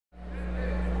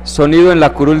Sonido en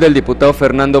la curul del diputado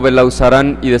Fernando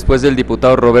Belaunzarán y después del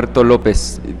diputado Roberto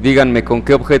López. Díganme, ¿con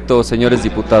qué objeto, señores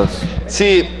diputados?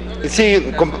 Sí,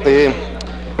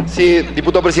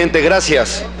 diputado presidente,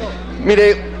 gracias.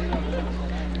 Mire,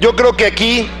 yo creo que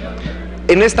aquí,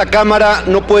 en esta Cámara,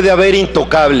 no puede haber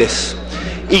intocables.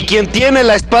 Y quien tiene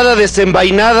la espada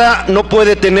desenvainada no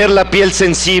puede tener la piel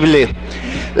sensible.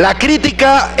 La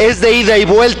crítica es de ida y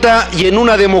vuelta y en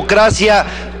una democracia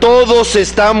todos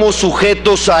estamos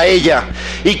sujetos a ella.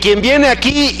 Y quien viene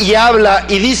aquí y habla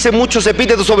y dice muchos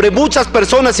epítetos sobre muchas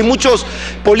personas y muchos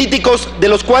políticos de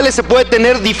los cuales se puede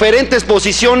tener diferentes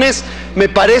posiciones, me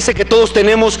parece que todos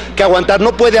tenemos que aguantar.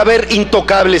 No puede haber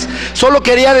intocables. Solo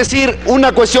quería decir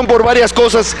una cuestión por varias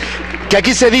cosas que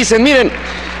aquí se dicen. Miren,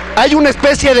 hay una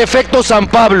especie de efecto San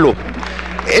Pablo.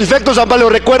 El efecto San Pablo,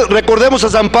 recordemos a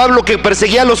San Pablo que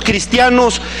perseguía a los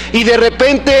cristianos y de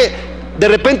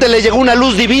repente le llegó una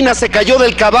luz divina, se cayó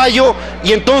del caballo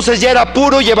y entonces ya era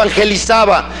puro y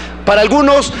evangelizaba. Para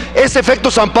algunos ese efecto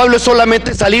San Pablo es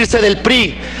solamente salirse del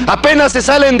PRI. Apenas se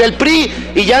salen del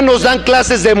PRI y ya nos dan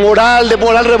clases de moral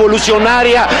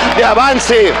revolucionaria, de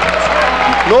avance,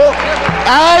 ¿no?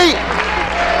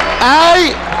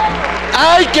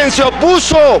 Hay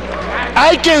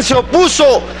quien se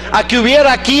opuso a que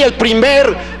hubiera aquí el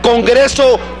primer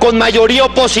congreso con mayoría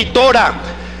opositora,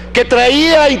 que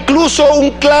traía incluso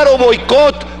un claro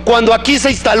boicot cuando aquí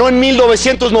se instaló en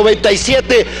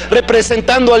 1997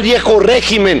 representando al viejo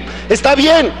régimen. Está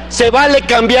bien, se vale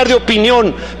cambiar de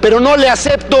opinión, pero no le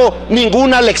acepto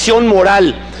ninguna lección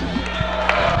moral.